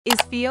Is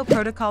FIO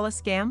Protocol a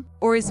scam?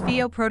 Or is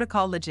FIO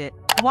Protocol legit?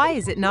 Why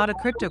is it not a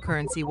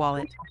cryptocurrency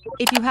wallet?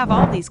 If you have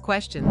all these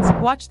questions,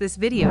 watch this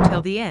video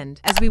till the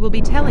end, as we will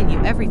be telling you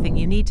everything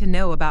you need to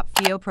know about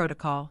FIO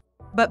Protocol.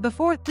 But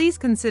before, please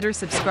consider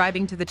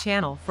subscribing to the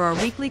channel for our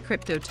weekly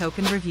crypto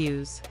token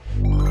reviews.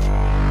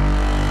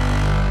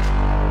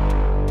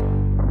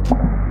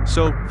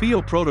 So,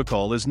 FIO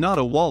Protocol is not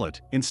a wallet.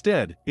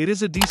 Instead, it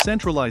is a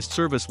decentralized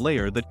service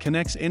layer that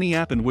connects any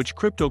app in which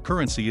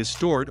cryptocurrency is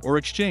stored or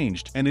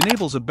exchanged and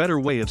enables a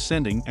better way of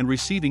sending and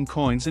receiving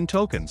coins and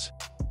tokens.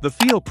 The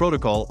FIO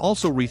Protocol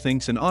also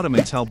rethinks and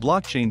automates how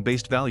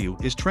blockchain-based value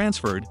is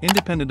transferred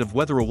independent of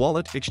whether a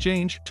wallet,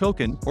 exchange,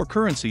 token, or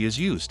currency is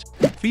used.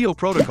 FIO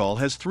Protocol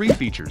has three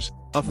features.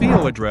 A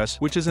FIO address,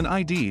 which is an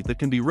ID that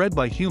can be read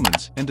by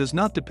humans and does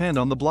not depend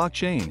on the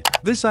blockchain.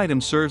 This item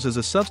serves as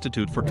a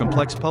substitute for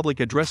complex public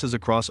addresses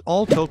across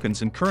all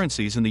tokens and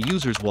currencies in the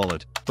user's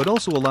wallet, but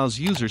also allows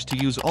users to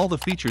use all the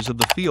features of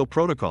the FIO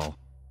Protocol.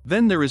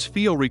 Then there is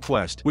FIO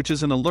Request, which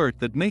is an alert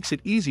that makes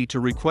it easy to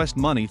request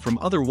money from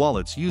other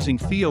wallets using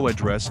FIO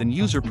address and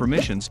user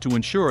permissions to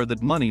ensure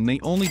that money may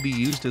only be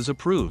used as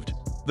approved.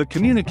 The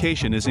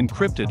communication is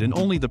encrypted and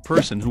only the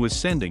person who is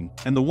sending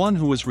and the one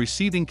who is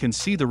receiving can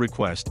see the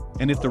request,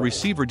 and if the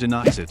receiver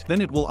denies it,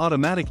 then it will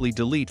automatically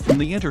delete from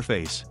the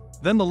interface.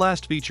 Then the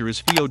last feature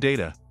is FIO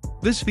Data.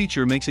 This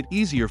feature makes it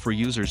easier for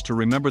users to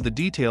remember the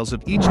details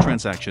of each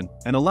transaction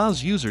and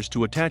allows users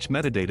to attach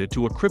metadata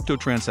to a crypto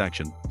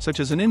transaction,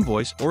 such as an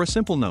invoice or a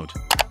simple note.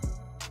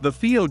 The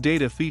FIO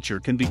Data feature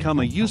can become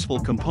a useful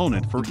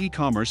component for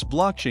e-commerce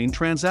blockchain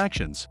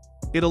transactions.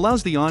 It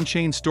allows the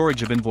on-chain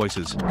storage of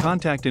invoices,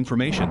 contact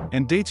information,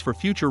 and dates for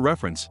future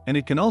reference, and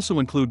it can also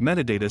include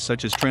metadata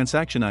such as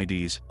transaction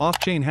IDs,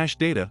 off-chain hash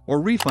data,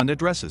 or refund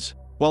addresses.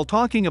 While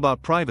talking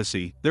about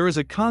privacy, there is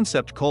a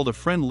concept called a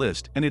friend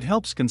list, and it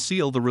helps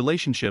conceal the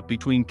relationship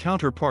between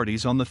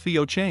counterparties on the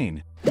FIO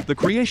chain. The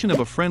creation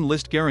of a friend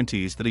list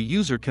guarantees that a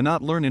user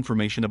cannot learn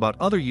information about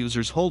other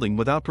users' holding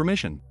without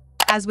permission.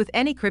 As with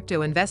any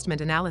crypto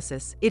investment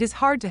analysis, it is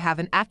hard to have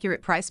an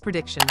accurate price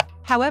prediction.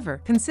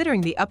 However,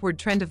 considering the upward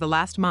trend of the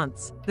last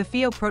months, the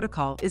FIO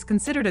Protocol is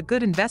considered a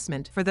good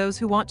investment for those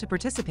who want to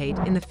participate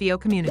in the FIO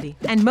community.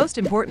 And most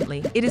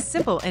importantly, it is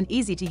simple and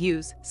easy to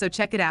use, so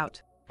check it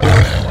out.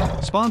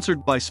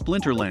 Sponsored by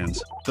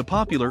Splinterlands, the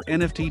popular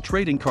NFT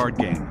trading card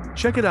game.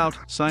 Check it out,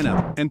 sign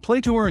up, and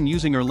play to earn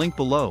using our link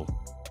below.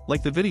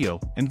 Like the video,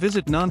 and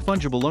visit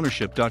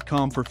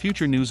nonfungibleownership.com for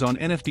future news on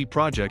NFT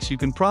projects you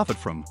can profit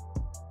from.